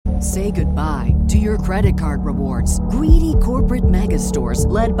Say goodbye to your credit card rewards. Greedy corporate mega stores,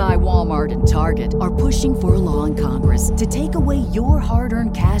 led by Walmart and Target, are pushing for a law in Congress to take away your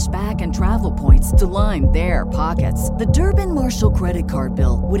hard-earned cash back and travel points to line their pockets. The Durbin-Marshall credit card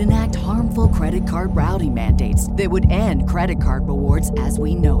bill would enact harmful credit card routing mandates that would end credit card rewards as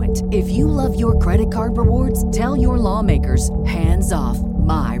we know it. If you love your credit card rewards, tell your lawmakers, hands off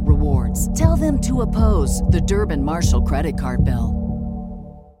my rewards. Tell them to oppose the Durbin-Marshall credit card bill.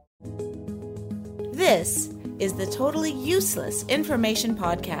 This is the Totally Useless Information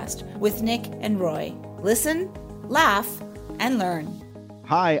Podcast with Nick and Roy. Listen, laugh, and learn.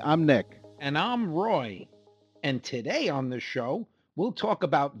 Hi, I'm Nick. And I'm Roy. And today on the show, we'll talk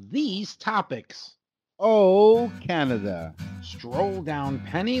about these topics. Oh, Canada. Stroll down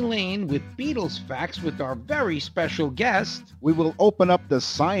Penny Lane with Beatles facts with our very special guest. We will open up the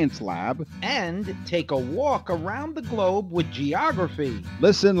science lab. And take a walk around the globe with geography.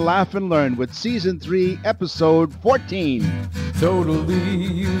 Listen, laugh, and learn with Season 3, Episode 14. Totally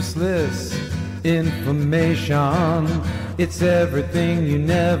useless information. It's everything you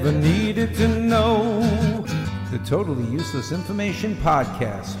never needed to know. The Totally Useless Information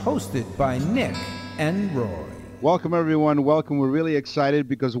Podcast, hosted by Nick and Roy. Welcome, everyone. Welcome. We're really excited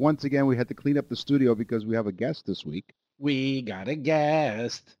because once again, we had to clean up the studio because we have a guest this week. We got a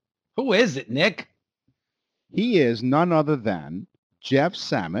guest. Who is it, Nick? He is none other than Jeff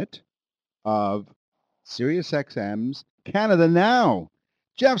Samet of SiriusXM's Canada Now.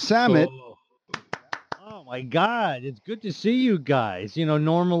 Jeff Samet. Oh, my God. It's good to see you guys. You know,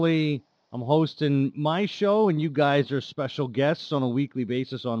 normally I'm hosting my show and you guys are special guests on a weekly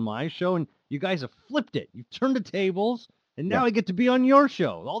basis on my show. And you guys have flipped it. You've turned the tables, and now I get to be on your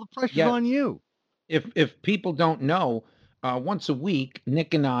show. All the pressure's on you. If people don't know, once a week,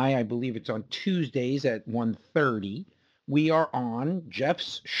 Nick and I believe it's on Tuesdays at 1:30, we are on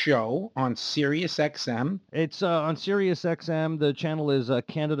Jeff's show on SiriusXM. It's on SiriusXM. The channel is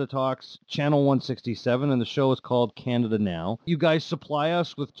Canada Talks, Channel 167, and the show is called Canada Now. You guys supply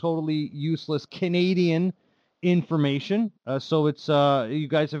us with totally useless Canadian information. So it's you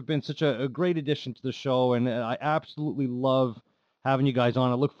guys have been such a great addition to the show, and I absolutely love having you guys on.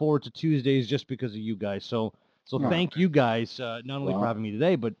 I look forward to Tuesdays just because of you guys. So thank you guys not only for having me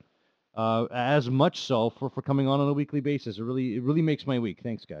today, but as much so for coming on a weekly basis. It really makes my week.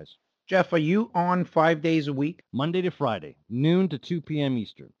 Thanks, guys. Jeff, are you on 5 days a week? Monday to Friday, noon to 2 p.m.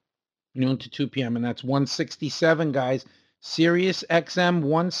 Eastern. Noon to 2 p.m. and that's 167, guys. SiriusXM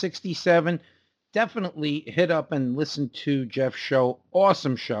 167. Definitely hit up and listen to Jeff's show.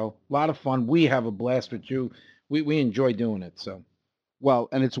 Awesome show. A lot of fun. We have a blast with you. We enjoy doing it. So, well,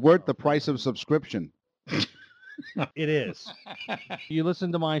 and it's worth the price of subscription. It is. You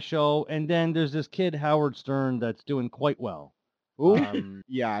listen to my show, and then there's this kid, Howard Stern, that's doing quite well.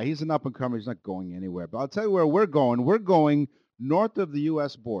 Yeah, he's an up-and-comer. He's not going anywhere. But I'll tell you where we're going. We're going north of the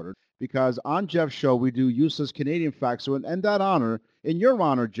U.S. border because on Jeff's show, we do useless Canadian facts. So in that honor, in your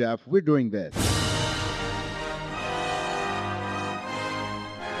honor, Jeff, we're doing this.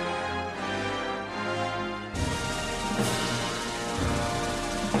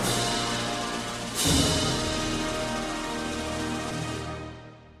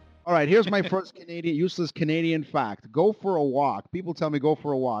 All right, here's my first useless Canadian fact. Go for a walk. People tell me go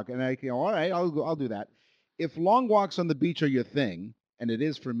for a walk, and I go, all right, I'll do that. If long walks on the beach are your thing, and it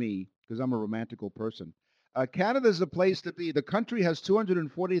is for me because I'm a romantical person, Canada is the place to be. The country has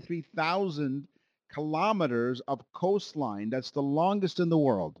 243,000 kilometers of coastline. That's the longest in the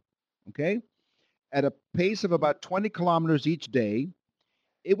world, okay? At a pace of about 20 kilometers each day,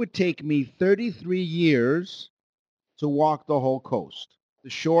 it would take me 33 years to walk the whole coast. The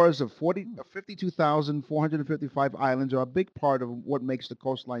shores of 52,455 islands are a big part of what makes the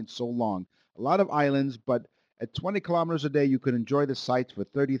coastline so long. A lot of islands, but at 20 kilometers a day, you could enjoy the sights for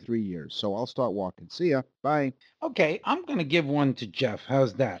 33 years. So I'll start walking. See ya. Bye. Okay, I'm going to give one to Jeff.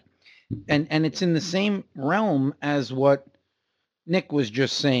 How's that? And it's in the same realm as what Nick was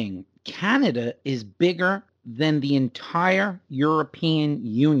just saying. Canada is bigger than the entire European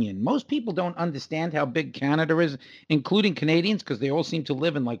Union. Most people don't understand how big Canada is, including Canadians, because they all seem to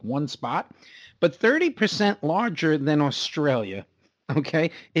live in like one spot, but 30% larger than Australia, okay?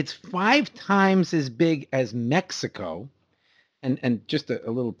 It's 5 times as big as Mexico. And just a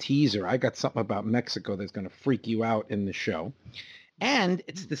little teaser, I got something about Mexico that's going to freak you out in the show. And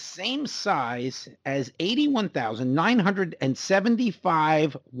it's the same size as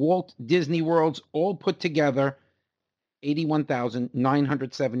 81,975 Walt Disney Worlds all put together.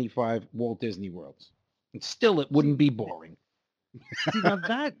 81,975 Walt Disney Worlds. And still, it wouldn't be boring. See, now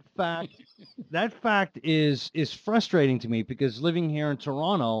that fact is frustrating to me because living here in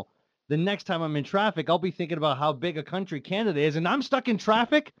Toronto, the next time I'm in traffic, I'll be thinking about how big a country Canada is, and I'm stuck in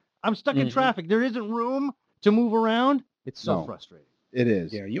traffic. I'm stuck in Mhm. traffic. There isn't room to move around. It's so No. frustrating. It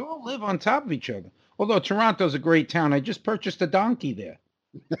is. Yeah, you all live on top of each other. Although Toronto's a great town. I just purchased a donkey there.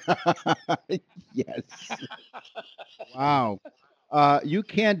 Yes. Wow. You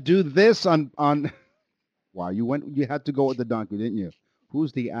can't do this on. Wow, you had to go with the donkey, didn't you?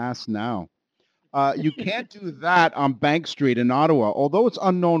 Who's the ass now? You can't do that on Bank Street in Ottawa, although it's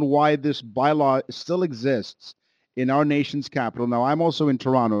unknown why this bylaw still exists in our nation's capital. Now, I'm also in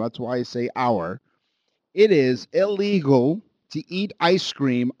Toronto. That's why I say our. It is illegal to eat ice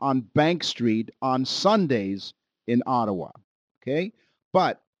cream on Bank Street on Sundays in Ottawa. Okay?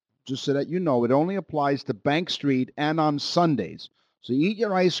 But just so that you know, it only applies to Bank Street and on Sundays. So you eat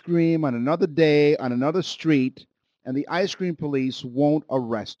your ice cream on another day, on another street, and the ice cream police won't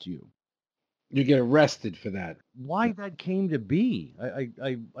arrest you. You get arrested for that Why that came to be?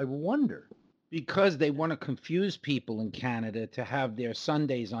 I wonder. because they want to confuse people in Canada to have their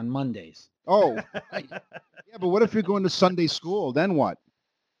Sundays on Mondays. Oh, yeah, but what if you're going to Sunday school? Then what?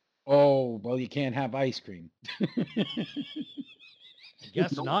 Oh, well, you can't have ice cream.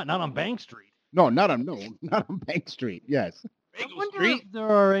 Guess not on Bank Street. No, not on Bank Street. Yes. I wonder if there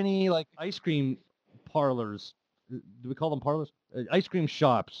are any like ice cream parlors. Do we call them parlors? Ice cream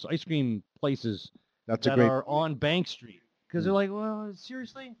shops, ice cream places That's a that great are on Bank Street. Because they're like, well,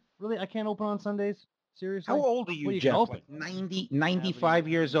 seriously? Really? I can't open on Sundays? Seriously? How old are Well, you, you can Jeff? open. Like 90, 95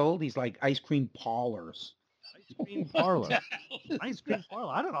 years old? He's like ice cream parlors. Ice cream parlor. Ice cream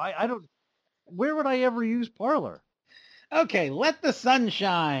parlor. I don't know. I don't. Where would I ever use parlor? Okay, let the sun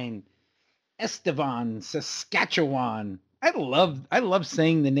shine. Estevan, Saskatchewan. I love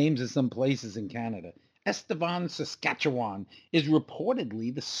saying the names of some places in Canada. Estevan, Saskatchewan is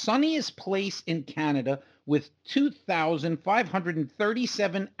reportedly the sunniest place in Canada with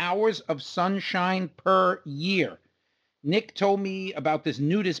 2,537 hours of sunshine per year. Nick told me about this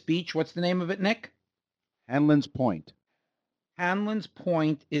nudist beach. What's the name of it, Nick? Hanlon's Point. Hanlon's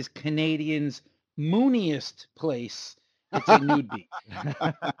Point is Canadians' mooniest place. It's a nude beach.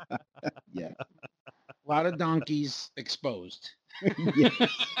 Yeah. A lot of donkeys exposed. Yeah.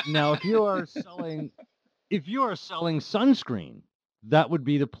 Now, if you are selling sunscreen, that would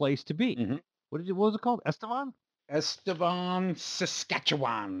be the place to be. Mhm. What was it called? Estevan? Estevan,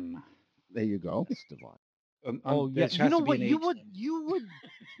 Saskatchewan. There you go. Estevan. Oh, Yeah. You know what?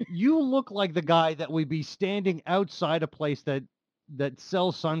 You look like the guy that would be standing outside a place that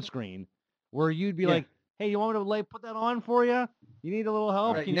sells sunscreen, where you'd be Yeah. like, "Hey, you want me to put that on for you? You need a little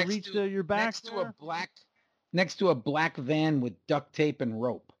help? Right, Can you reach your back next to a black van with duct tape and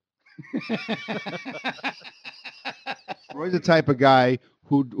rope. Roy's the type of guy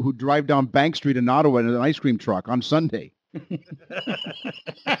who drive down Bank Street in Ottawa in an ice cream truck on Sunday.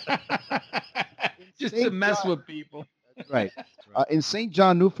 Just to mess with people. Right. In St.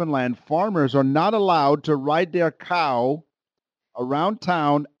 John, Newfoundland, farmers are not allowed to ride their cow around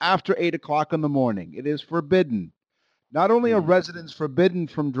town after 8 o'clock in the morning. It is forbidden. Not only are residents forbidden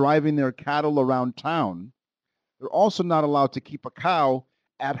from driving their cattle around town, they're also not allowed to keep a cow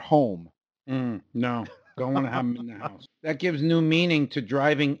at home. No, don't want to have them in the house. That gives new meaning to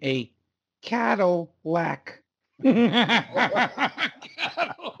driving a Cadillac.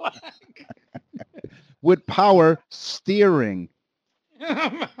 With power steering.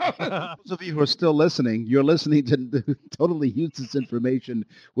 Those of you who are still listening, you're listening to Totally Useless Information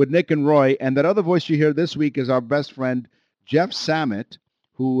with Nick and Roy. And that other voice you hear this week is our best friend, Jeff Samet,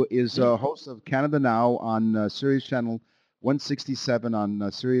 who is a host of Canada Now on Sirius Channel 167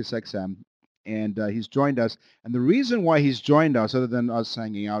 on Sirius XM. And he's joined us. And the reason why he's joined us, other than us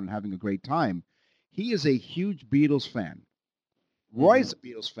hanging out and having a great time, he is a huge Beatles fan. Roy's a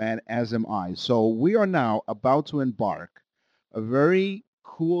Beatles fan, as am I. So we are now about to embark a very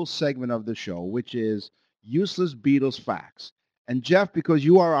cool segment of the show, which is Useless Beatles Facts. And Jeff, because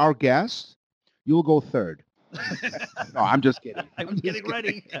you are our guest, you'll go third. No, I'm just kidding. I'm getting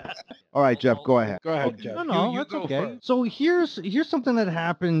ready. All right, Jeff, go ahead. Go ahead, Jeff. No, You that's go okay. first. So here's something that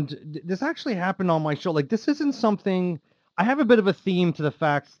happened. This actually happened on my show. Like, this isn't something. I have a bit of a theme to the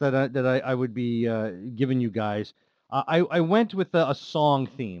facts that I would be giving you guys. I went with a song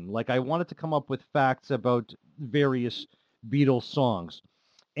theme. Like, I wanted to come up with facts about various Beatles songs,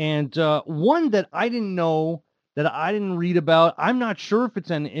 and one that I didn't know, that I didn't read about. I'm not sure if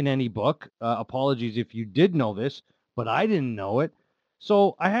it's in any book. Apologies if you did know this, but I didn't know it.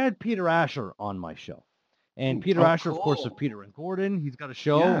 So I had Peter Asher on my show. And Peter Asher, of course, of cool. Peter and Gordon. He's got a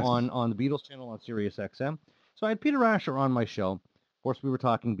show Yes. on the Beatles channel on Sirius XM. So I had Peter Asher on my show. Of course, we were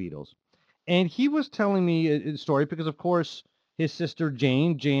talking Beatles. And he was telling me a story because, of course, his sister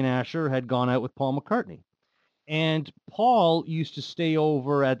Jane Asher, had gone out with Paul McCartney. And Paul used to stay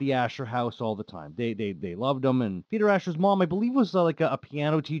over at the Asher house all the time. They loved him. And Peter Asher's mom, I believe, was like a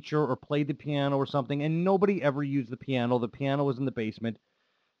piano teacher or played the piano or something. And nobody ever used the piano. The piano was in the basement.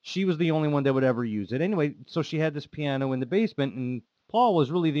 She was the only one that would ever use it. Anyway, so she had this piano in the basement, and Paul was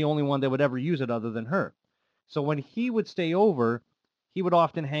really the only one that would ever use it other than her. So when he would stay over, he would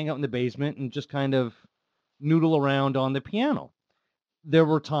often hang out in the basement and just kind of noodle around on the piano. There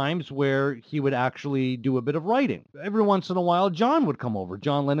were times where he would actually do a bit of writing. Every once in a while, John would come over.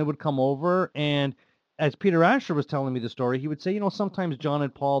 John Lennon would come over, and as Peter Asher was telling me the story, he would say, sometimes John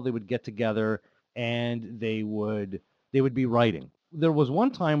and Paul, they would get together and they would be writing. There was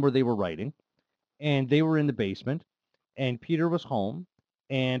one time where they were writing, and they were in the basement, and Peter was home,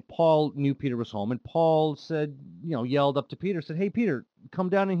 and Paul knew Peter was home, and Paul said, yelled up to Peter, said, "Hey, Peter, come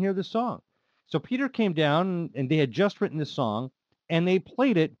down and hear this song." So Peter came down, and they had just written this song, and they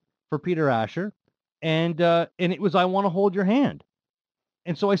played it for Peter Asher, and it was "I Want to Hold Your Hand."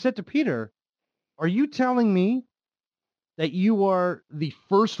 And so I said to Peter, "Are you telling me that you are the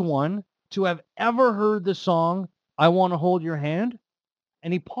first one to have ever heard the song "I Want to Hold Your Hand"?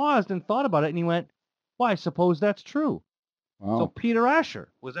 And he paused and thought about it, and he went, "Well, I suppose that's true." Wow. So Peter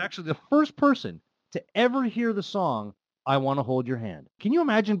Asher was actually the first person to ever hear the song "I Want to Hold Your Hand." Can you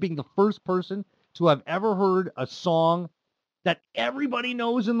imagine being the first person to have ever heard a song that everybody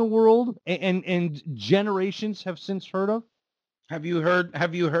knows in the world and generations have since heard of? Have you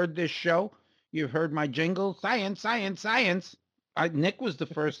heard this show? You've heard my jingle, science, science, science. Nick was the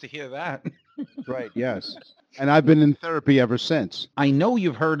first to hear that. Right, yes. And I've been in therapy ever since. I know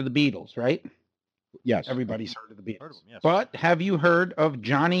you've heard of the Beatles, right? Yes. Everybody's heard of the Beatles. Heard of them, yes. But have you heard of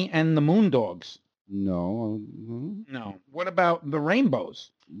Johnny and the Moondogs? No. No. What about the Rainbows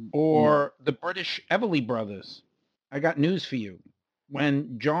or the British Everly Brothers? I got news for you.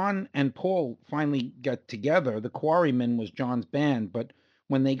 When John and Paul finally got together, the Quarrymen was John's band, but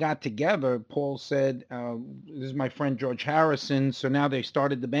when they got together, Paul said, "This is my friend George Harrison." So now they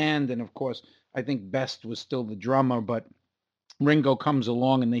started the band, and of course, I think Best was still the drummer, but Ringo comes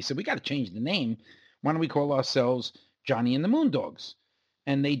along and they said, "We got to change the name. Why don't we call ourselves Johnny and the Moondogs?"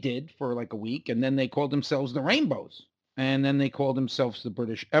 And they did for like a week, and then they called themselves the Rainbows, and then they called themselves the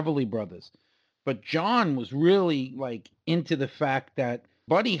British Everly Brothers. But John was really like into the fact that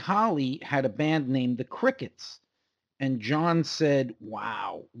Buddy Holly had a band named the Crickets. And John said,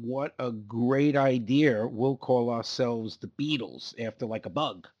 "Wow, what a great idea. We'll call ourselves the Beatles after like a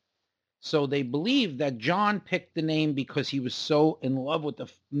bug." So they believe that John picked the name because he was so in love with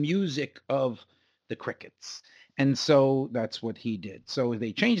the music of the Crickets. And so that's what he did. So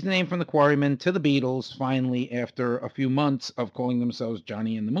they changed the name from the Quarrymen to the Beatles finally after a few months of calling themselves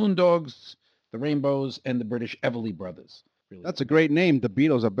Johnny and the Moondogs, the Rainbows, and the British Everly Brothers. Really. That's a great name, the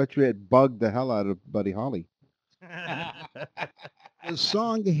Beatles. I bet you it bugged the hell out of Buddy Holly. The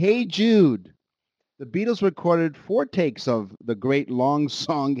song "Hey Jude." The Beatles recorded 4 takes of the great long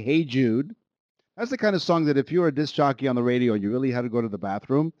song "Hey Jude." That's the kind of song that if you were a disc jockey on the radio and you really had to go to the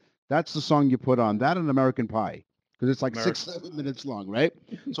bathroom, that's the song you put on. That and American Pie, because it's like 6-7 minutes long, right?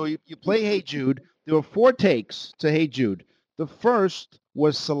 So you play "Hey Jude." There were 4 takes to "Hey Jude." The first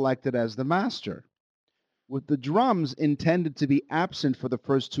was selected as the master. With the drums intended to be absent for the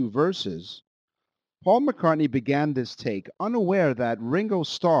first 2 verses, Paul McCartney began this take unaware that Ringo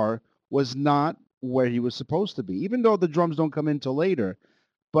Starr was not where he was supposed to be, even though the drums don't come in till later.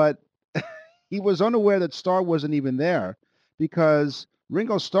 But he was unaware that Starr wasn't even there because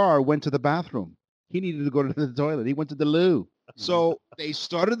Ringo Starr went to the bathroom. He needed to go to the toilet. He went to the loo. So they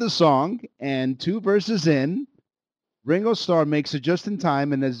started the song, and 2 verses in, Ringo Starr makes it just in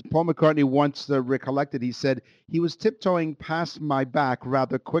time, and as Paul McCartney once recollected, he said, "He was tiptoeing past my back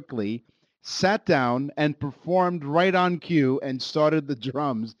rather quickly, sat down, and performed right on cue and started the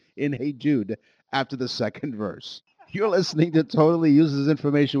drums in "Hey Jude" after the second verse." You're listening to Totally Useless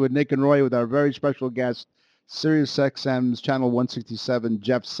Information with Nick and Roy with our very special guest, Sirius XM's Channel 167,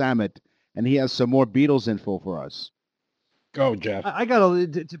 Jeff Sammet, and he has some more Beatles info for us. Go, Jeff. I got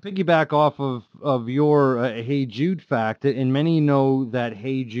to piggyback off of your "Hey Jude" fact, and many know that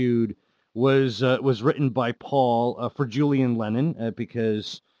 "Hey Jude" was written by Paul for Julian Lennon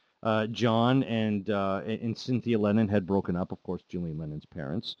because John and Cynthia Lennon had broken up. Of course, Julian Lennon's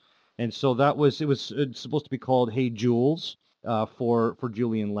parents, and so it's supposed to be called "Hey Jules" for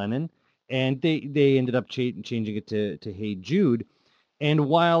Julian Lennon, and they ended up changing it to "Hey Jude." And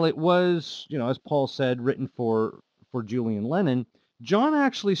while it was, as Paul said, written for Julian Lennon, John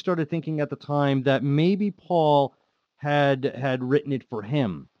actually started thinking at the time that maybe Paul had written it for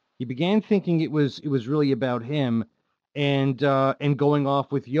him. He began thinking it was really about him, and going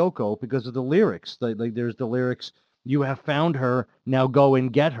off with Yoko because of the lyrics. Like there's the lyrics, "You have found her, now go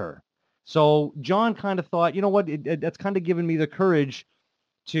and get her." So John kind of thought, you know what, that's kind of given me the courage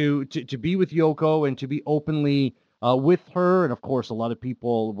to be with Yoko and to be openly with her. And of course, a lot of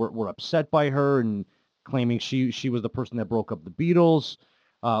people were upset by her and claiming she was the person that broke up the Beatles,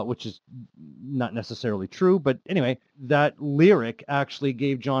 which is not necessarily true. But anyway, that lyric actually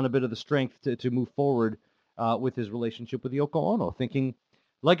gave John a bit of the strength to move forward with his relationship with Yoko Ono, thinking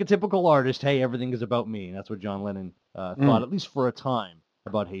like a typical artist, hey, everything is about me. And that's what John Lennon thought, at least for a time,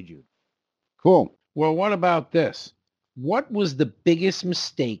 about Hey Jude. Cool. Well, what about this? What was the biggest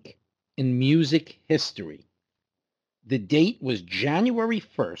mistake in music history? The date was January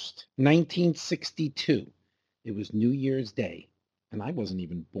 1st, 1962. It was New Year's Day, and I wasn't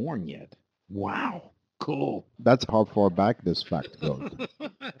even born yet. Wow, cool. That's how far back this fact goes.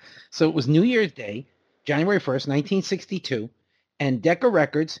 So it was New Year's Day, January 1st, 1962, and Decca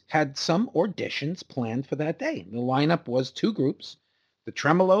Records had some auditions planned for that day. The lineup was two groups, the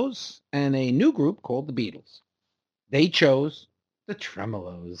Tremolos and a new group called the Beatles. They chose the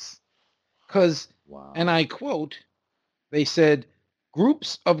Tremolos because, Wow. and I quote, they said,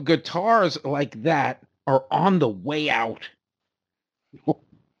 groups of guitars like that are on the way out.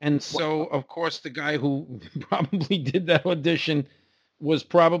 And so, of course, the guy who probably did that audition was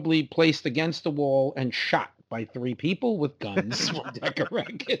probably placed against the wall and shot by three people with guns from Decca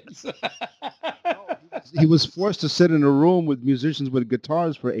Records. He was forced to sit in a room with musicians with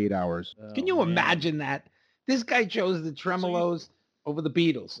guitars for 8 hours. Can you imagine that? This guy chose the Tremolos over the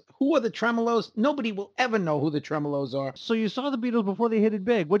Beatles. Who are the Tremolos? Nobody will ever know who the Tremolos are. So you saw the Beatles before they hit it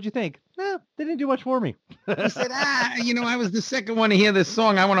big. What'd you think? They didn't do much for me. He said, I was the second one to hear this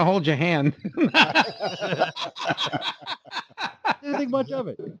song. I want to hold your hand. Didn't think much of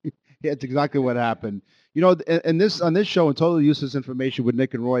it. Yeah, it's exactly what happened. You know, and on this show, in Totally Useless Information with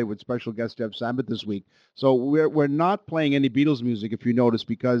Nick and Roy, with special guest Jeff Samet this week. So we're not playing any Beatles music, if you notice,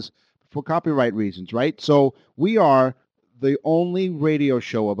 because for copyright reasons, right? So we are the only radio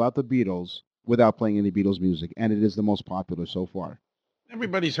show about the Beatles without playing any Beatles music, and it is the most popular so far.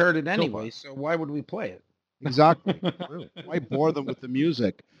 Everybody's heard it anyway, so why would we play it? Exactly. Why bore them with the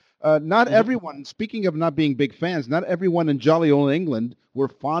music? Not everyone, speaking of not being big fans, not everyone in jolly old England were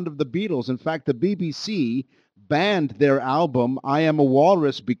fond of the Beatles. In fact, the BBC banned their album, I Am a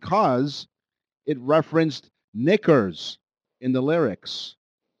Walrus, because it referenced knickers in the lyrics.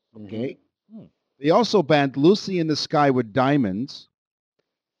 Okay? Mm-hmm. They also banned Lucy in the Sky with Diamonds,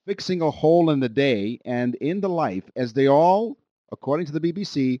 Fixing a Hole in the Day, and In the Life, as they all, according to the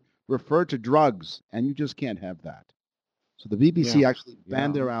BBC, refer to drugs, and you just can't have that. So the BBC actually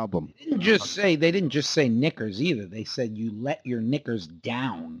banned their album. They didn't just say knickers either. They said you let your knickers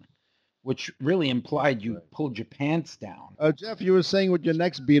down, which really implied you pulled your pants down. Jeff, you were saying with your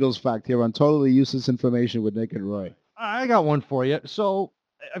next Beatles fact here on Totally Useless Information with Nick and Roy. I got one for you. So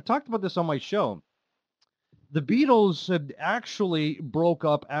I've talked about this on my show. The Beatles had actually broke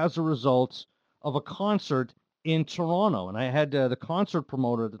up as a result of a concert in Toronto. And I had the concert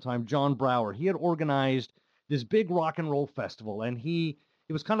promoter at the time, John Brower. He had organized this big rock and roll festival, and it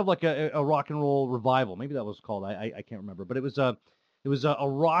was kind of like a rock and roll revival. Maybe that was called. I can't remember, but it was a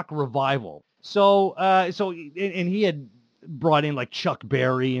rock revival. So and he had brought in like Chuck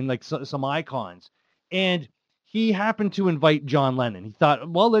Berry and like some icons, and he happened to invite John Lennon. He thought,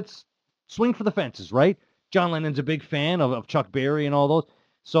 well, let's swing for the fences, right? John Lennon's a big fan of Chuck Berry and all those,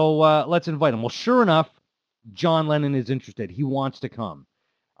 so let's invite him. Well, sure enough, John Lennon is interested. He wants to come.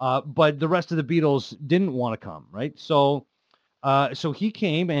 But the rest of the Beatles didn't want to come, right? So he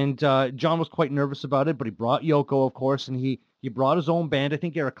came, and John was quite nervous about it, but he brought Yoko, of course, and he brought his own band. I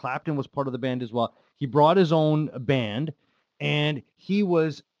think Eric Clapton was part of the band as well. He brought his own band, and he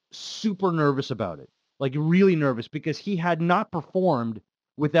was super nervous about it, like really nervous, because he had not performed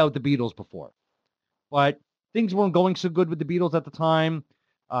without the Beatles before. But things weren't going so good with the Beatles at the time.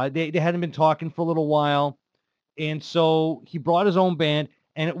 They hadn't been talking for a little while, and so he brought his own band.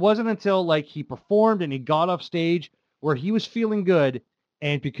 And it wasn't until like he performed and he got off stage where he was feeling good.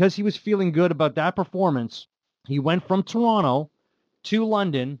 And because he was feeling good about that performance, he went from Toronto to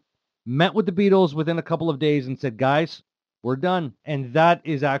London, met with the Beatles within a couple of days and said, guys, we're done. And that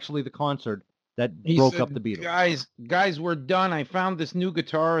is actually the concert that broke up the Beatles. Guys, we're done. I found this new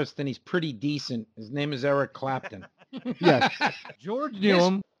guitarist and he's pretty decent. His name is Eric Clapton. Yes. George knew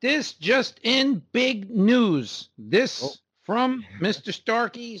him. This just in big news. From Mr.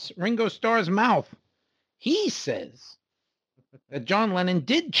 Starkey's Ringo Starr's mouth. He says that John Lennon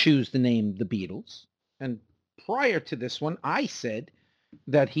did choose the name The Beatles. And prior to this one, I said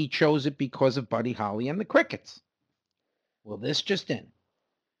that he chose it because of Buddy Holly and the Crickets. Well, this just in.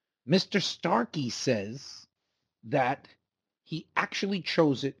 Mr. Starkey says that he actually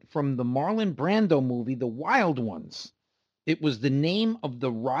chose it from the Marlon Brando movie, The Wild Ones. It was the name of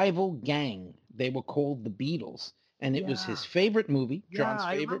the rival gang. They were called the Beatles. And it was his favorite movie, John's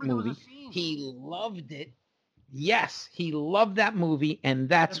favorite movie. He loved it. Yes, he loved that movie, and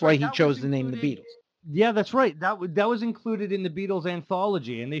that's why he chose the name The Beatles. Yeah, that's right. That was included in the Beatles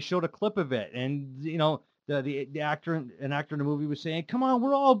anthology, and they showed a clip of it. And the actor in the movie was saying, "Come on,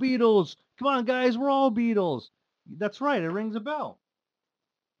 we're all Beatles. Come on, guys, we're all Beatles." That's right. It rings a bell.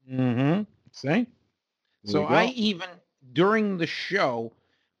 Mm-hmm. See? So I even, during the show,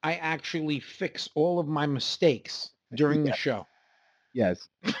 I actually fix all of my mistakes during the show. Yes.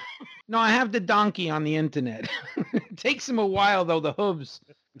 No, I have the donkey on the internet. It takes him a while, though. The hooves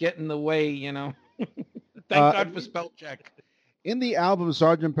get in the way, Thank God for spell check. In the album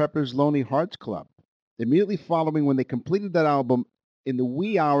Sgt. Pepper's Lonely Hearts Club, immediately following when they completed that album in the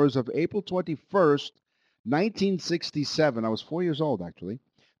wee hours of April 21st, 1967, I was 4 years old, actually,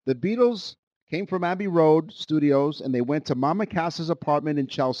 the Beatles came from Abbey Road Studios, and they went to Mama Cass's apartment in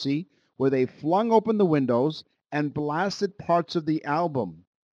Chelsea, where they flung open the windows and blasted parts of the album.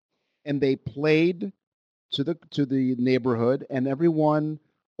 And they played to the neighborhood, and everyone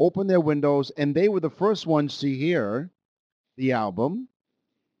opened their windows, and they were the first ones to hear the album.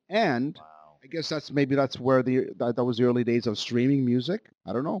 And I guess that's where that was the early days of streaming music.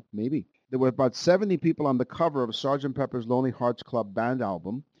 I don't know, maybe. There were about 70 people on the cover of Sgt. Pepper's Lonely Hearts Club Band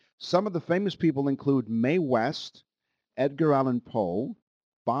album. Some of the famous people include Mae West, Edgar Allan Poe,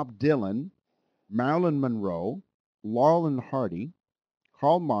 Bob Dylan, Marilyn Monroe, Laurel and Hardy,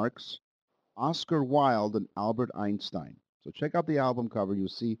 Karl Marx, Oscar Wilde, and Albert Einstein. So check out the album cover. You'll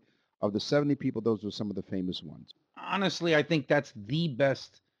see of the 70 people, those were some of the famous ones. Honestly, I think that's the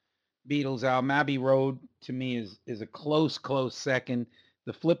best Beatles album. Abbey Road, to me, is a close second.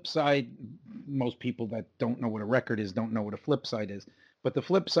 The flip side, most people that don't know what a record is don't know what a flip side is. But the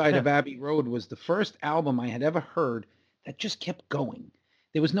flip side of Abbey Road was the first album I had ever heard that just kept going.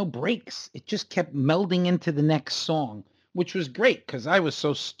 There was no breaks. It just kept melding into the next song, which was great because I was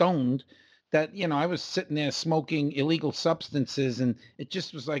so stoned that, I was sitting there smoking illegal substances, and it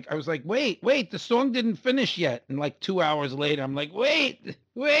just was like, I was like, wait, the song didn't finish yet. And like 2 hours later, I'm like, wait.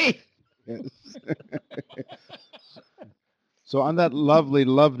 Yes. So on that lovely,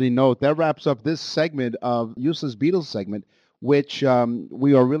 lovely note, that wraps up this segment of Useless Beatles segment, which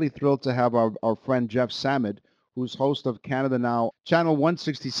we are really thrilled to have our friend Jeff Sammet, who's host of Canada Now, channel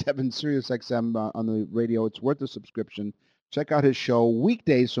 167, Sirius XM on the radio. It's worth a subscription. Check out his show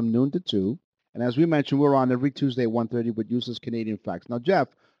weekdays from noon to 2. And as we mentioned, we're on every Tuesday, 1:30 with Useless Canadian Facts. Now, Jeff,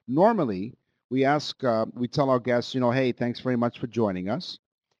 normally we tell our guests, hey, thanks very much for joining us.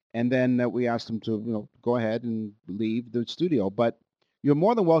 And then we ask them to, go ahead and leave the studio. But you're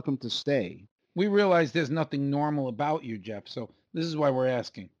more than welcome to stay. We realize there's nothing normal about you, Jeff. So this is why we're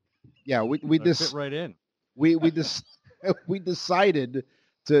asking. Yeah, we just fit right in. We decided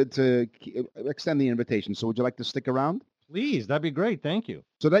to extend the invitation. So would you like to stick around? Please, that'd be great. Thank you.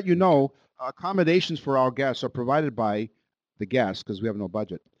 So that accommodations for our guests are provided by the guests because we have no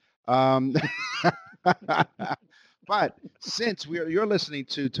budget. But since you're listening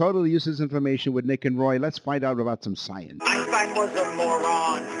to Totally Useless Information with Nick and Roy, let's find out about some science. Einstein was a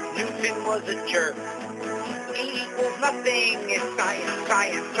moron. Newton was a jerk. E equals nothing. It's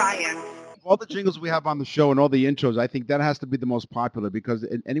science. All the jingles we have on the show and all the intros, I think that has to be the most popular because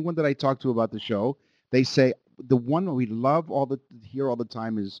anyone that I talk to about the show, they say the one we love hear all the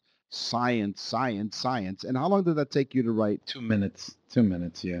time is science. And how long did that take you to write? 2 minutes. 2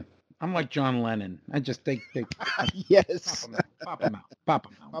 minutes, yeah. I'm like John Lennon. I just think yes. Pop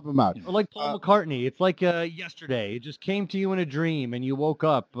him out. Or like Paul McCartney. It's like yesterday. It just came to you in a dream, and you woke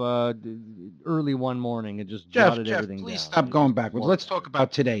up early one morning and just jotted everything down. Please stop going backwards. Let's talk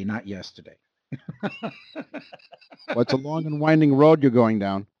about today, not yesterday. Well, it's a long and winding road you're going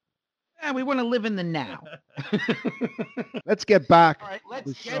down. Yeah, we want to live in the now. Let's get back. All right,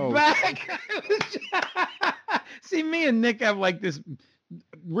 let's get back. See, me and Nick have like this.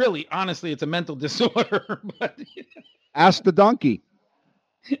 Really, honestly, it's a mental disorder. But Ask the Donkey.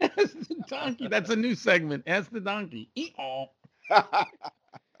 Ask the Donkey. That's a new segment. Ask the Donkey.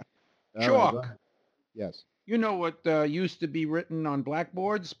 Chalk. Yes. You know what used to be written on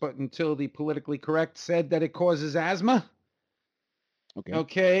blackboards, but until the politically correct said that it causes asthma?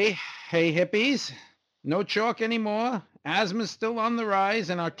 Okay. Hey, hippies. No chalk anymore. Asthma's still on the rise,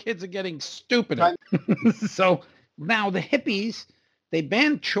 and our kids are getting stupider. So Now, the hippies, they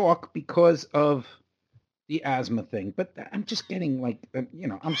banned chalk because of the asthma thing, but I'm just getting like,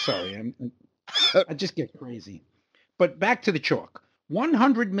 I'm sorry. I just get crazy. But back to the chalk.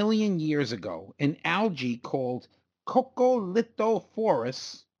 100 million years ago, an algae called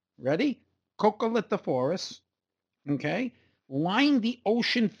Coccolithophorus, ready? Coccolithophorus, okay, lined the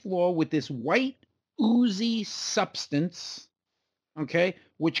ocean floor with this white, oozy substance, okay,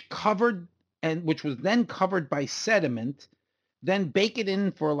 which was then covered by sediment, then bake it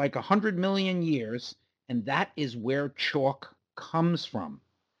in for like 100 million years, and that is where chalk comes from.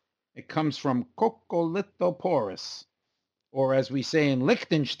 It comes from Coccolithophorus, or as we say in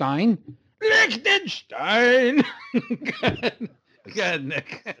Liechtenstein, Liechtenstein. Good,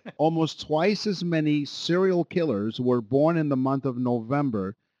 Nick. Almost twice as many serial killers were born in the month of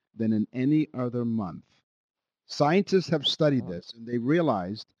November than in any other month. Scientists have studied this, and they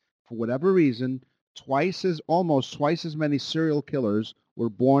realized, for whatever reason, almost twice as many serial killers were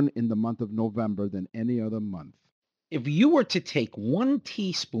born in the month of November than any other month. If you were to take 1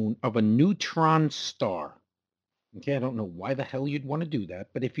 teaspoon of a neutron star, okay, I don't know why the hell you'd want to do that,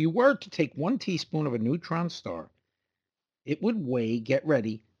 but if you were to take 1 teaspoon of a neutron star, it would weigh, get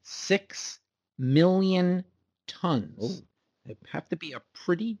ready, 6 million tons. Oh. It'd have to be a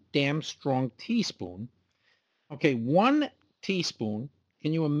pretty damn strong teaspoon. Okay, 1 teaspoon.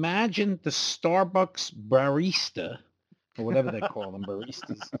 Can you imagine the Starbucks barista, or whatever they call them,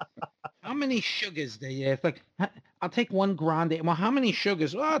 baristas? How many sugars they have? It's like, I'll take 1 grande. Well, how many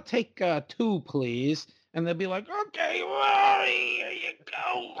sugars? Well, I'll take 2, please. And they'll be like, okay, well, here you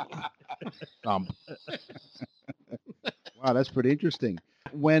go. Wow, that's pretty interesting.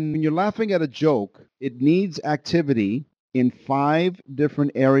 When you're laughing at a joke, it needs activity in 5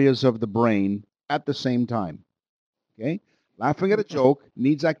 different areas of the brain at the same time. Okay? Laughing at a joke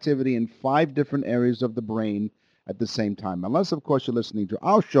needs activity in 5 different areas of the brain at the same time. Unless, of course, you're listening to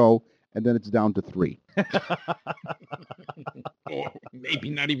our show, and then it's down to 3. Or maybe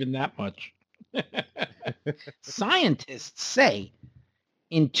not even that much. Scientists say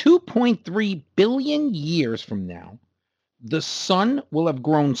in 2.3 billion years from now, the sun will have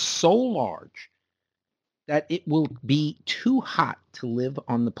grown so large that it will be too hot to live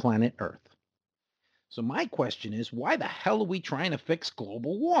on the planet Earth. So my question is, why the hell are we trying to fix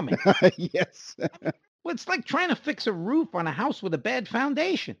global warming? Yes. Well, it's like trying to fix a roof on a house with a bad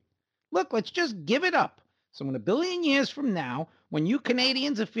foundation. Look, let's just give it up. So in 1 billion years from now, when you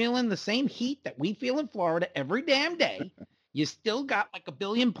Canadians are feeling the same heat that we feel in Florida every damn day, you still got like 1.3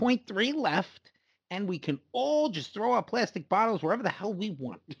 billion left, and we can all just throw our plastic bottles wherever the hell we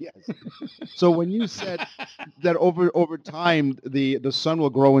want. Yes. So when you said that over time the sun will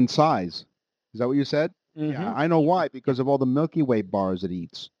grow in size, is that what you said? Yeah, I know why, because of all the Milky Way bars it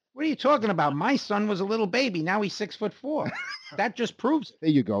eats. What are you talking about? My son was a little baby. Now he's 6'4". That just proves it. There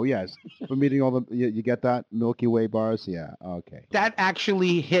you go. Yes. From eating all the, you get that? Milky Way bars? Yeah. Okay. That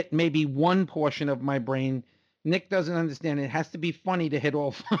actually hit maybe 1 portion of my brain. Nick doesn't understand. It has to be funny to hit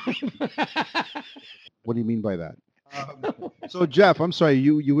all 5. What do you mean by that? So Jeff, I'm sorry.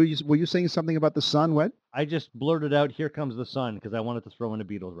 Were you saying something about the sun? What? I just blurted out, "Here comes the sun," because I wanted to throw in a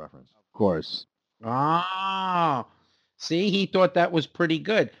Beatles reference. Of course. Ah, see, he thought that was pretty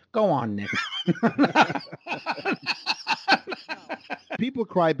good. Go on, Nick. People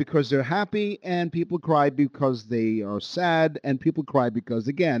cry because they're happy, and people cry because they are sad, and people cry because,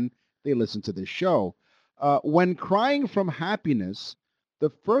 again, they listen to this show. When crying from happiness, the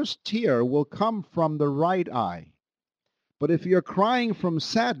first tear will come from the right eye. But if you're crying from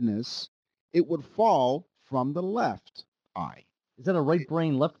sadness, it would fall from the left eye. Is that a right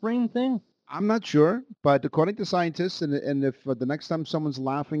brain, left brain thing? I'm not sure, but according to scientists, and if the next time someone's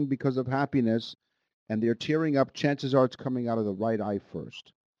laughing because of happiness and they're tearing up, chances are it's coming out of the right eye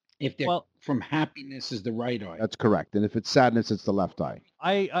first. If they're from happiness is the right eye. That's correct. And if it's sadness, it's the left eye.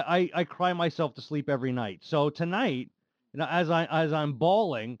 I cry myself to sleep every night. So tonight, as I'm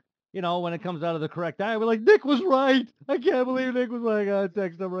bawling, when it comes out of the correct eye, we're like, Nick was right. I can't believe Nick was right. I gotta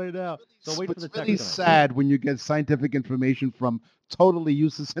text him right now. So wait for the text. It's really sad when you get scientific information from totally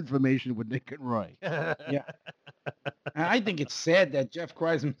useless information with Nick and Roy. Yeah. I think it's sad that Jeff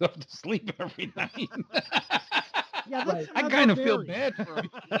cries himself to sleep every night. Yeah, right. I kind of feel bad for him.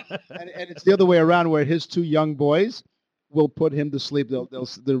 And it's the other way around, where his 2 young boys will put him to sleep.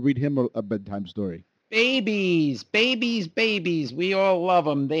 They'll read him a bedtime story. Babies. We all love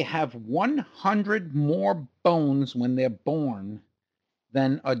them. They have 100 more bones when they're born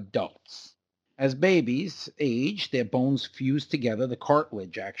than adults. As babies age, their bones fuse together. The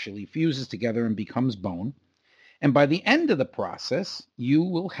cartilage actually fuses together and becomes bone. And by the end of the process, you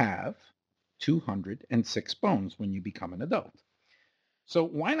will have 206 bones when you become an adult. So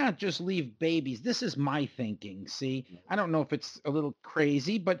why not just leave babies? This is my thinking. See, I don't know if it's a little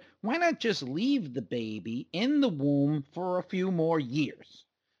crazy, but why not just leave the baby in the womb for a few more years?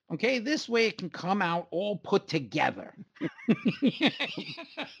 Okay, this way it can come out all put together. A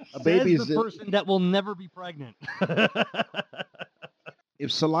Says baby the is person that will never be pregnant.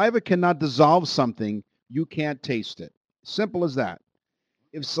 if saliva cannot dissolve something, you can't taste it. Simple as that.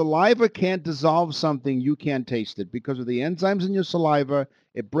 If saliva can't dissolve something, you can't taste it because of the enzymes in your saliva.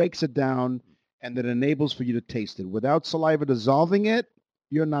 It breaks it down, and that enables for you to taste it. Without saliva dissolving it,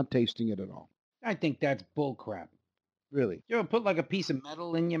 you're not tasting it at all. I think that's bull crap. Really. You ever put like a piece of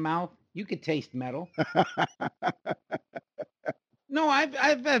metal in your mouth? You could taste metal. No, I've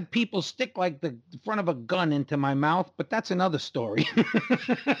had people stick like the front of a gun into my mouth, but that's another story.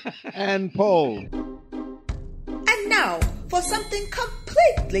 And Paul. And now for something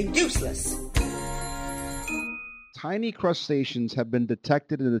completely useless. Tiny crustaceans have been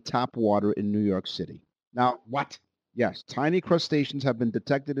detected in the tap water in New York City. Now, What? yes, tiny crustaceans have been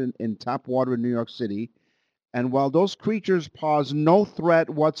detected in tap water in New York City. And while those creatures pose no threat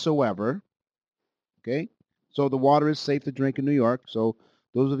whatsoever, okay, so the water is safe to drink in New York. So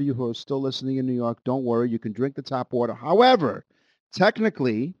those of you who are still listening in New York, don't worry, you can drink the tap water. However,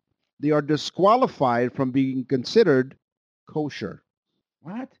 technically, they are disqualified from being considered kosher.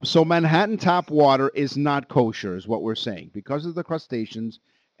 What? So Manhattan tap water is not kosher, is what we're saying, because of the crustaceans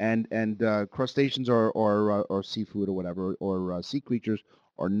and crustaceans or seafood or whatever or sea creatures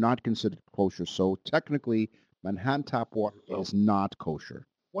are not considered kosher. So technically, Manhattan tap water is not kosher.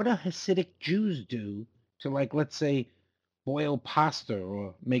 What do Hasidic Jews do to, like, let's say, boil pasta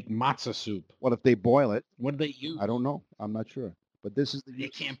or make matzah soup? Well, if they boil it, What do they use? I don't know. I'm not sure. But this is the You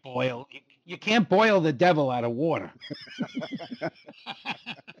can't boil. You can't boil the devil out of water.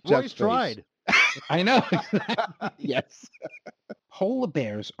 Jeff's Roy's tried. I know. Yes. Polar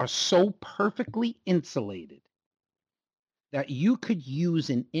bears are so perfectly insulated that you could use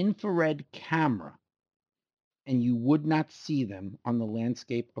an infrared camera and you would not see them on the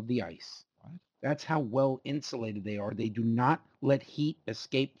landscape of the ice. What? That's how well insulated they are. They do not let heat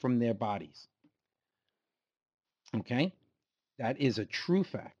escape from their bodies. Okay? That is a true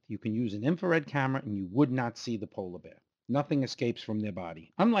fact. You can use an infrared camera and you would not see the polar bear. Nothing escapes from their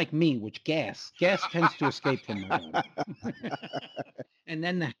body. Unlike me, which gas tends to escape from my body. And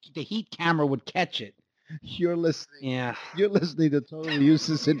then the heat camera would catch it. You're listening. Yeah. You're listening to Totally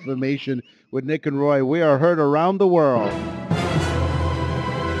Useless Information with Nick and Roy. We are heard around the world.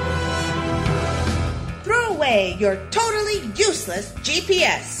 Throw away your totally useless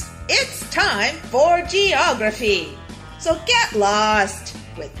GPS. It's time for geography. So get lost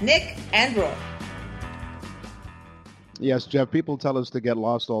with Nick and Roy. Yes, Jeff, people tell us to get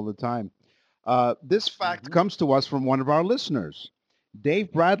lost all the time. This fact comes to us from one of our listeners.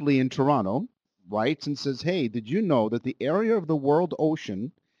 Dave Bradley in Toronto writes and says, hey, did you know that the area of the world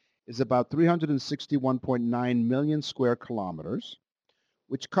ocean is about 361.9 million square kilometers,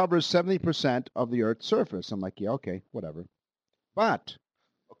 which covers 70% of the Earth's surface? I'm like, yeah, okay, whatever. But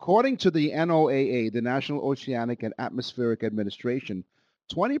according to the NOAA, the National Oceanic and Atmospheric Administration,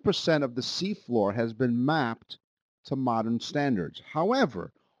 20% of the seafloor has been mapped to modern standards.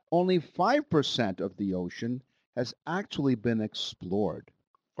 However, only 5% of the ocean has actually been explored.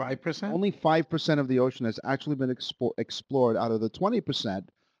 5%? Only 5% of the ocean has actually been explored out of the 20%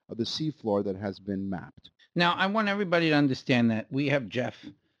 of the seafloor that has been mapped. Now, I want everybody to understand that we have Jeff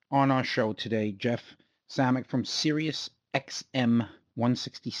on our show today, Jeff Samick from Sirius XM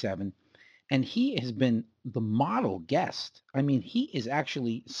 167, and he has been the model guest. I mean, he is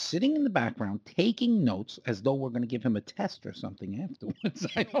actually sitting in the background taking notes as though we're going to give him a test or something afterwards.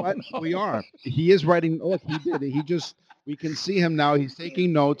 I don't But know. we are. He is writing. Look, he did. He just. We can see him now. He's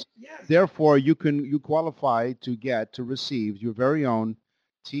taking notes. Yes. Therefore, you qualify to receive your very own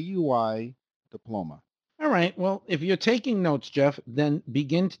TUI diploma. All right. Well, if you're taking notes, Jeff, then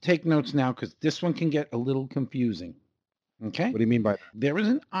begin to take notes now because this one can get a little confusing. Okay? What do you mean by that? There is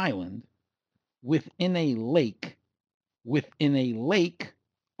an island within a lake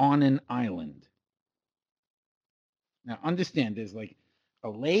on an island. Now, understand, there's like a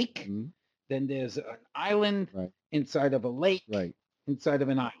lake, Mhm. then there's an island Right. inside of a lake, Right. inside of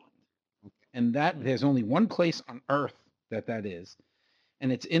an island. And that there's only one place on Earth that is,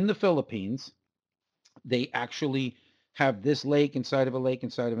 and it's in the Philippines. They actually have this lake inside of a lake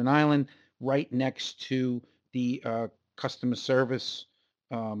inside of an island right next to the customer service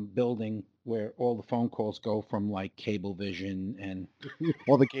building where all the phone calls go from, like Cablevision and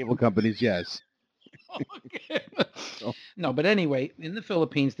All the cable companies, yes. No, but anyway, in the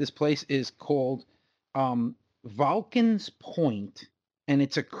Philippines, this place is called Vulcan's Point, and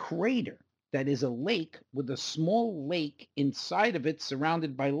it's a crater that is a lake with a small lake inside of it,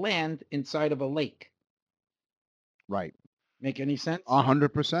 surrounded by land inside of a lake. Right. Make any sense?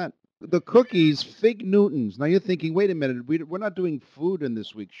 100%. The cookies, Fig Newtons. Now you're thinking, wait a minute, we're not doing food in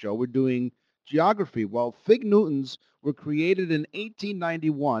this week's show. We're doing geography. Well, Fig Newtons were created in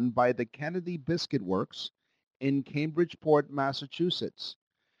 1891 by the Kennedy Biscuit Works in Cambridgeport, Massachusetts.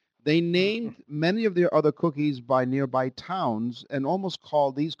 They named many of their other cookies by nearby towns and almost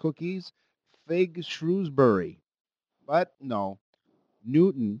called these cookies Fig Shrewsbury. But no,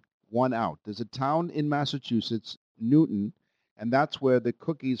 Newton won out. There's a town in Massachusetts, Newton, and that's where the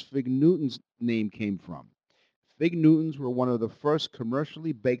cookies Fig Newton's name came from. Fig Newtons were one of the first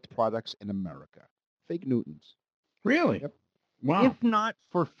commercially baked products in America. Fig Newtons. Really? Yep. Wow. If not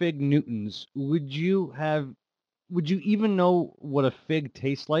for Fig Newtons, would you even know what a fig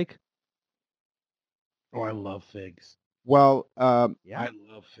tastes like? Oh, I love figs. Well, I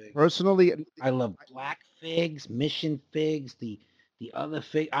love figs. personally, I love black figs, mission figs, the other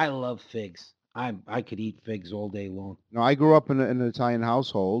fig. I love figs. I could eat figs all day long. no, I grew up in an Italian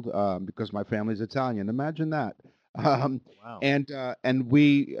household because my family's Italian. Imagine that. Wow. And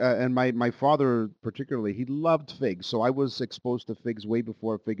we and my father particularly, he loved figs. So I was exposed to figs way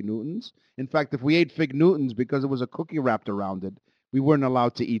before Fig Newtons. In fact, if we ate Fig Newtons because there was a cookie wrapped around it, we weren't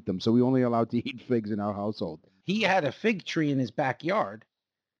allowed to eat them. So we only allowed to eat figs in our household. He had a fig tree in his backyard,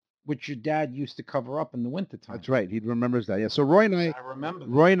 which your dad used to cover up in the wintertime. That's right. He remembers that. Yeah. So Roy and I remember that.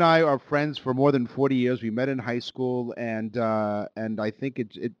 Roy and I are friends for more than 40 years. We met in high school, and I think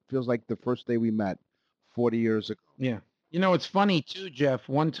it feels like the first day we met 40 years ago. Yeah. You know, it's funny too, Jeff.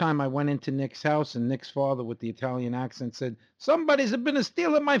 One time I went into Nick's house and Nick's father with the Italian accent said, "Somebody's been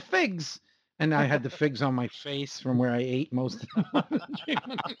stealing my figs." And I had the figs on my face from where I ate most of them.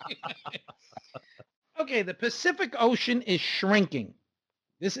 Okay, the Pacific Ocean is shrinking.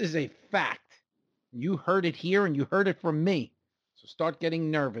 This is a fact. You heard it here and you heard it from me. So start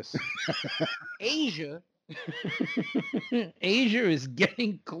getting nervous. Asia is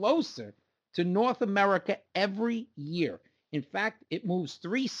getting closer to North America every year. In fact, it moves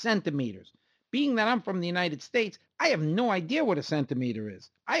 3 centimeters. Being that I'm from the United States, I have no idea what a centimeter is.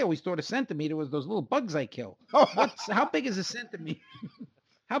 I always thought a centimeter was those little bugs I kill. How big is a centimeter?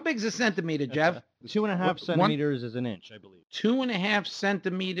 How big is a centimeter, Jeff? 2.5 centimeters is an inch, I believe. 2.5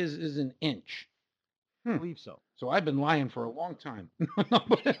 centimeters is an inch. I believe so. So I've been lying for a long time.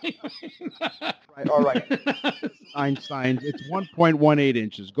 Right, all right. Einstein, it's 1.18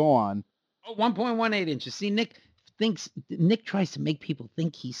 inches. Go on. Oh, 1.18 inches. See, Nick tries to make people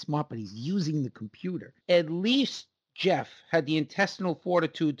think he's smart, but he's using the computer. At least Jeff had the intestinal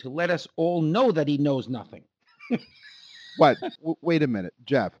fortitude to let us all know that he knows nothing. What? Wait a minute,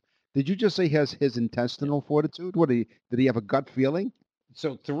 Jeff. Did you just say he has his intestinal fortitude? Did he have a gut feeling?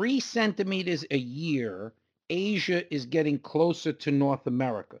 So 3 centimeters a year, Asia is getting closer to North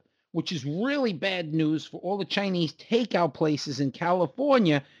America, which is really bad news for all the Chinese takeout places in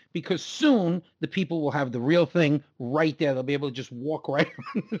California, because soon the people will have the real thing right there. They'll be able to just walk right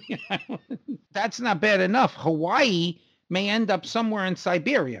on the island. That's not bad enough. Hawaii may end up somewhere in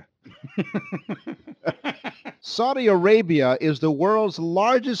Siberia. Saudi Arabia is the world's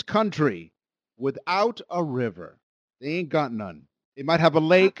largest country without a river. They ain't got none. It might have a How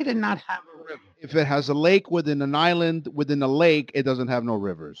lake. could it not have a river? If it has a lake within an island, within a lake, it doesn't have no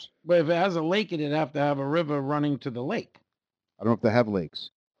rivers. But if it has a lake, it'd have to have a river running to the lake. I don't know if they have lakes,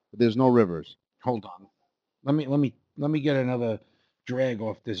 but there's no rivers. Hold on. Let me get another drag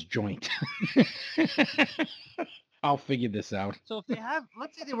off this joint. I'll figure this out. So if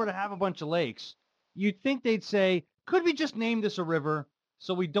let's say they were to have a bunch of lakes, you'd think they'd say, could we just name this a river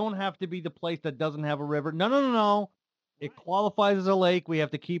so we don't have to be the place that doesn't have a river? No. It qualifies as a lake. We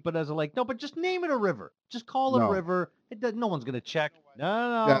have to keep it as a lake. No, but just name it a river. Just call it a river. No one's going to check.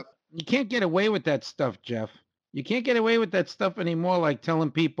 No. Yeah. You can't get away with that stuff, Jeff. You can't get away with that stuff anymore, like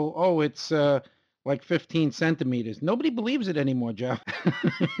telling people, oh, it's like 15 centimeters. Nobody believes it anymore, Jeff.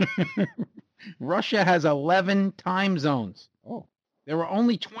 Russia has 11 time zones. Oh. There are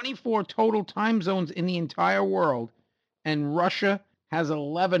only 24 total time zones in the entire world, and Russia has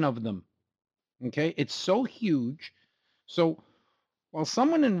 11 of them. Okay? It's so huge. So while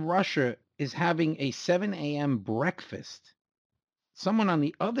someone in Russia is having a 7 a.m. breakfast, someone on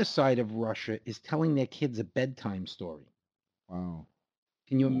the other side of Russia is telling their kids a bedtime story. Wow.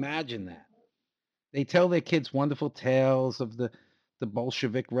 Can you imagine that? They tell their kids wonderful tales of the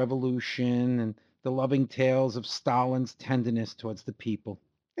Bolshevik Revolution and the loving tales of Stalin's tenderness towards the people.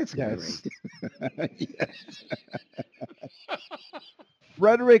 It's Yes. great. Yes.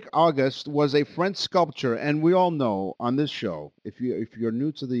 Frederick August was a French sculptor, and we all know on this show. If you're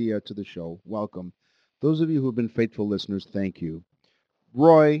new to the show, welcome. Those of you who have been faithful listeners, thank you.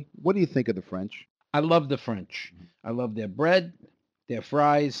 Roy, what do you think of the French? I love the French. I love their bread, their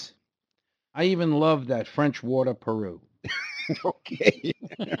fries. I even love that French water Peru. Okay.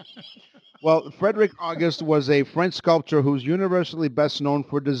 Well, Frederick August was a French sculptor who's universally best known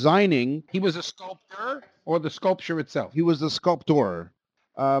for designing. He was a sculptor or the sculpture itself? He was the sculptor.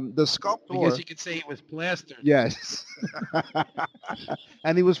 The I sculptor. guess you could say he was plastered. Yes.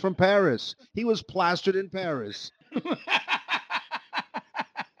 And he was from Paris. He was plastered in Paris.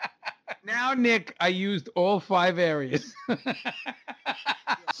 Now, Nick, I used all 5 areas.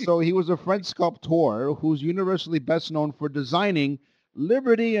 So he was a French sculptor who's universally best known for designing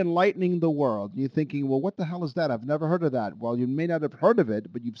liberty enlightening the world. You're thinking, well, what the hell is that? I've never heard of that. Well, you may not have heard of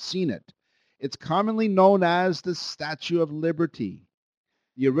it, but you've seen it. It's commonly known as the Statue of Liberty.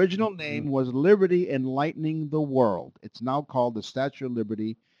 The original name was Liberty Enlightening the World. It's now called the Statue of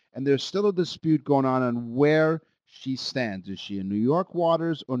Liberty, and there's still a dispute going on where she stands. Is she in New York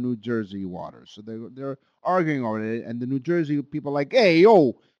waters or New Jersey waters? So they're arguing over it, and the New Jersey people are like, hey,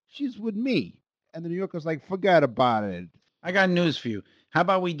 yo, she's with me. And the New Yorkers like, forget about it. I got news for you. How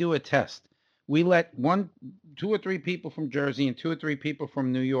about we do a test? We let 2 or 3 people from Jersey and 2 or 3 people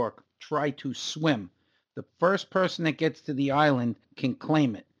from New York try to swim. The first person that gets to the island can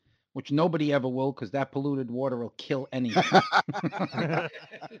claim it, which nobody ever will because that polluted water will kill anything.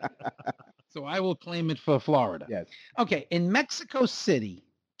 So I will claim it for Florida. Yes. Okay, in Mexico City,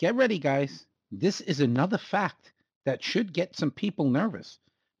 get ready, guys. This is another fact that should get some people nervous.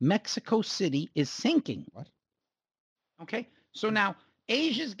 Mexico City is sinking. What? Okay, so now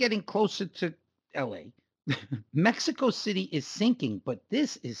Asia's getting closer to LA. Mexico City is sinking, but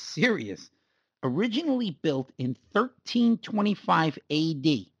this is serious. Originally built in 1325 AD.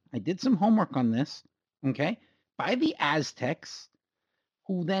 I did some homework on this, okay, by the Aztecs,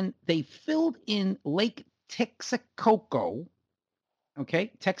 who then they filled in Lake Texcoco.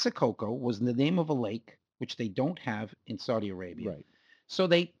 Okay, Texcoco was the name of a lake, which they don't have in Saudi Arabia. Right. So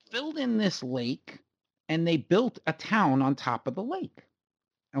they filled in this lake and they built a town on top of the lake.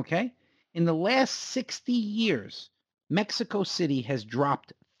 Okay? In the last 60 years, Mexico City has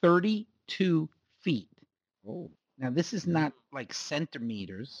dropped 32 feet. Oh. Now, this is not like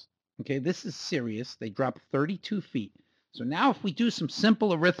centimeters. Okay, this is serious. They dropped 32 feet. So now if we do some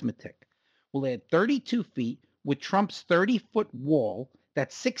simple arithmetic, we'll add 32 feet with Trump's 30-foot wall.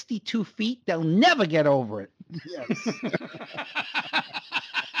 That's 62 feet. They'll never get over it. Yes.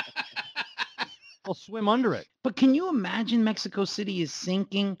 We'll swim under it. But can you imagine Mexico City is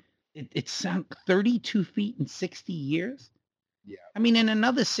sinking? It's sunk 32 feet in 60 years? Yeah. I mean, in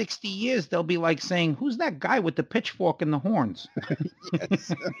another 60 years, they'll be like saying, who's that guy with the pitchfork and the horns?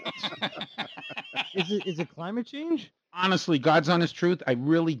 Yes. Is it climate change? Honestly, God's honest truth, I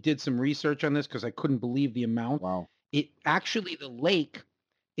really did some research on this because I couldn't believe the amount. Wow. It actually, the lake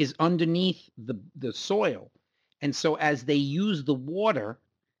is underneath the soil. And so as they use the water,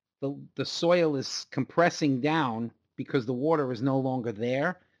 the soil is compressing down because the water is no longer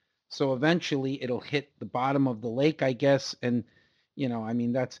there. So eventually it'll hit the bottom of the lake, I guess. And, you know, I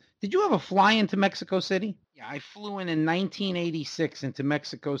mean, did you ever fly into Mexico City? Yeah, I flew in 1986 into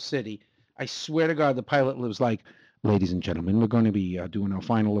Mexico City. I swear to God, the pilot was like, ladies and gentlemen, we're going to be doing our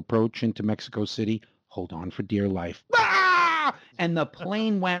final approach into Mexico City. Hold on for dear life. Ah! And the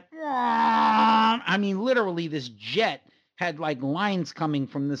plane went, I mean, literally this jet had like lines coming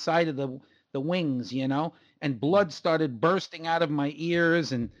from the side of the wings, you know, and blood started bursting out of my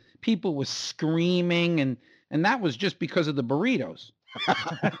ears and people were screaming. And that was just because of the burritos.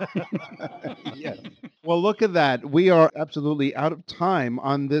 Yes. Well, look at that. We are absolutely out of time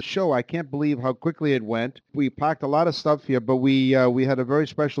on this show. I can't believe how quickly it went. We packed a lot of stuff here, but we had a very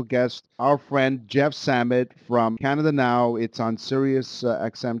special guest, our friend Jeff Samet from Canada Now. It's on Sirius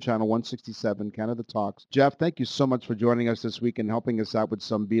XM channel 167, Canada Talks. Jeff, thank you so much for joining us this week and helping us out with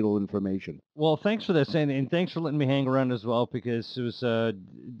some Beatle information. Well, thanks for this, and thanks for letting me hang around as well, because it was a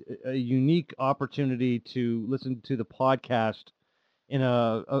unique opportunity to listen to the podcast in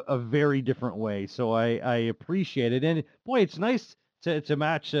a very different way. So I appreciate it. And boy, it's nice to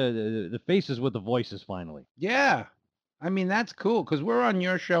match the faces with the voices finally. Yeah. I mean, that's cool because we're on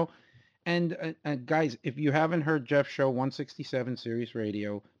your show. And guys, if you haven't heard Jeff's show, 167 Sirius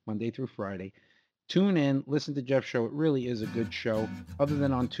Radio, Monday through Friday, Tune in, listen to Jeff's show. It really is a good show, other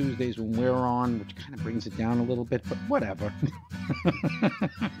than on Tuesdays when we're on, which kind of brings it down a little bit, but whatever.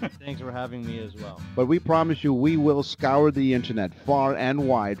 Thanks for having me as well. But we promise you we will scour the internet far and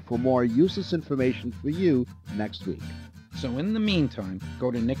wide for more useless information for you next week. So in the meantime,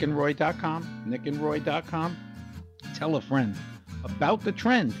 go to nickandroy.com, nickandroy.com. Tell a friend about the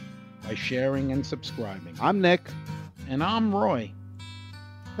trend by sharing and subscribing. I'm Nick. And I'm Roy.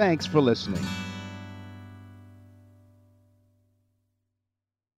 Thanks for listening.